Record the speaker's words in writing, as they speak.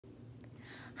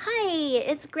Hi,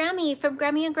 it's Grammy from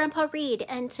Grammy and Grandpa Read,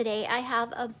 and today I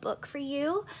have a book for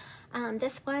you.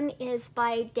 This one is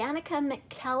by Danica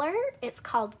McKeller. It's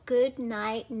called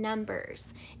Goodnight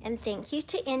Numbers, and thank you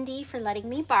to Indy for letting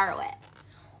me borrow it.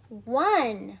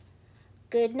 1.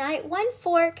 Good night, 1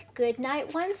 fork. Good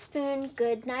night, 1 spoon.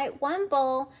 Good night, 1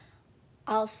 bowl.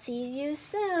 I'll see you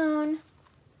soon.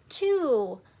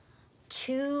 2.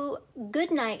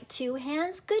 Good night, 2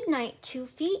 hands. Good night, 2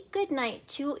 feet. Good night,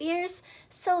 2 ears,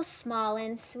 so small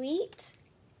and sweet.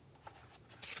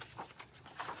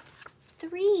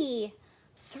 3.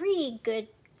 Good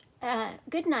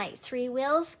night, 3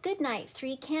 wheels. Good night,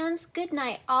 3 cans. Good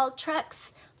night, all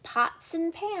trucks, pots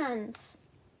and pans.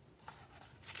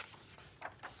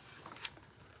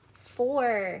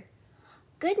 4.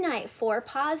 Good night, 4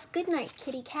 paws. Good night,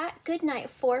 kitty cat. Good night,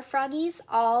 4 froggies,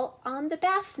 all on the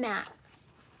bath mat.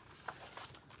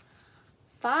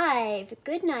 5.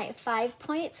 Good night, 5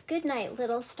 points. Good night,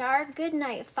 little star. Good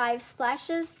night, 5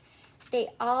 splashes. They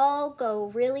all go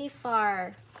really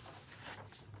far.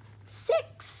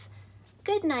 6.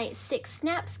 Good night, 6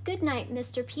 snaps. Good night,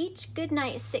 Mr. Peach. Good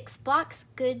night, 6 blocks.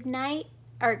 Good night,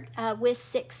 with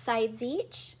 6 sides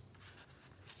each.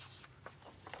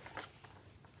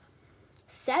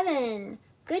 7.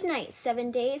 Good night,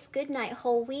 7 days. Good night,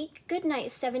 whole week. Good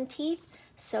night, 7 teeth,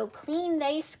 so clean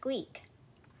they squeak.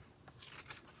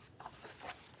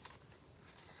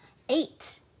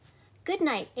 8. Good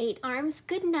night, 8 arms.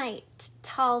 Good night,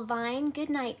 tall vine. Good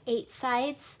night, 8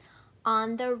 sides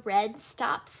on the red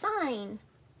stop sign.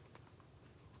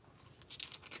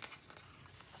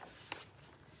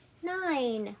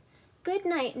 9. Good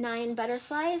night, 9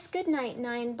 butterflies. Good night,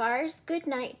 9 bars. Good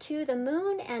night to the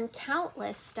moon and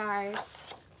countless stars.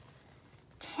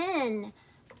 10.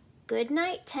 Good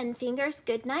night, 10 fingers.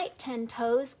 Good night, 10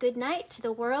 toes. Good night to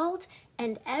the world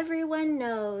and everyone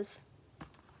knows.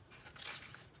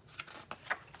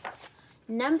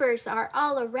 Numbers are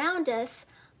all around us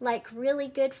like really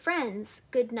good friends.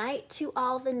 Good night to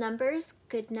all the numbers.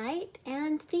 Good night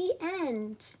and the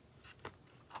end.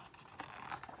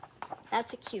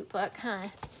 That's a cute book, huh?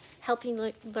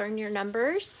 Helping learn your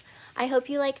numbers. I hope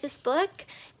you like this book,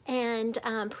 and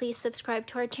please subscribe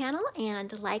to our channel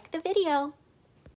and like the video.